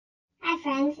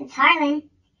it's Harlin.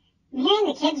 I'm here in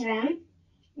the kids' room.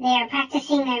 They are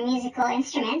practicing their musical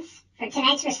instruments for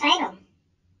tonight's recital.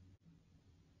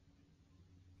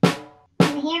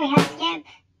 Over here we have Skip.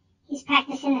 He's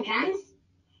practicing the drums.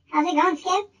 How's it going,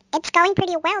 Skip? It's going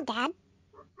pretty well, Dad.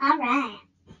 Alright.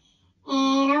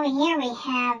 And over here we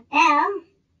have Belle.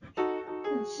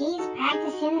 And she's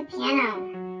practicing the piano.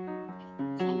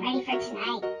 Getting ready for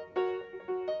tonight.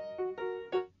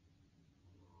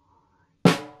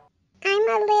 I'm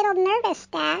a little nervous,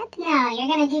 Dad. No, you're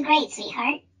gonna do great,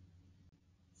 sweetheart.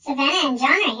 Savannah and John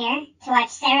are here to watch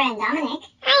Sarah and Dominic.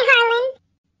 Hi, Harlin.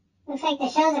 Looks like the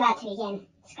show's about to begin.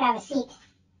 Let's grab a seat.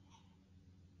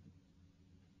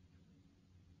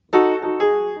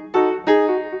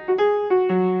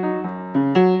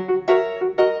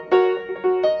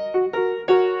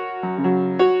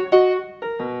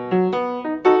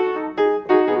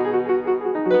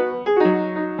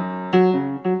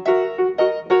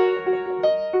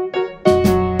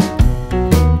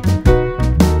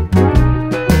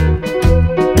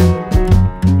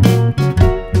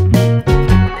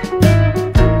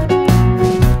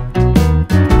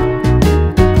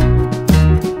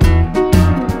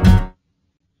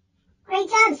 Great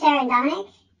job, Sarah and Dominic.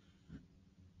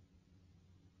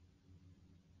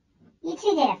 You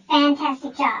two did a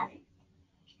fantastic job.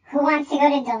 Who wants to go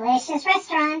to Delicious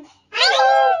Restaurant?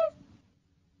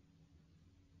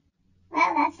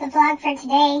 Well, that's the vlog for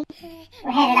today.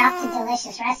 We're headed off to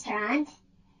Delicious Restaurant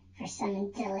for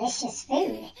some delicious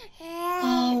food.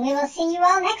 And we will see you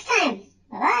all next time.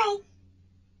 Bye-bye.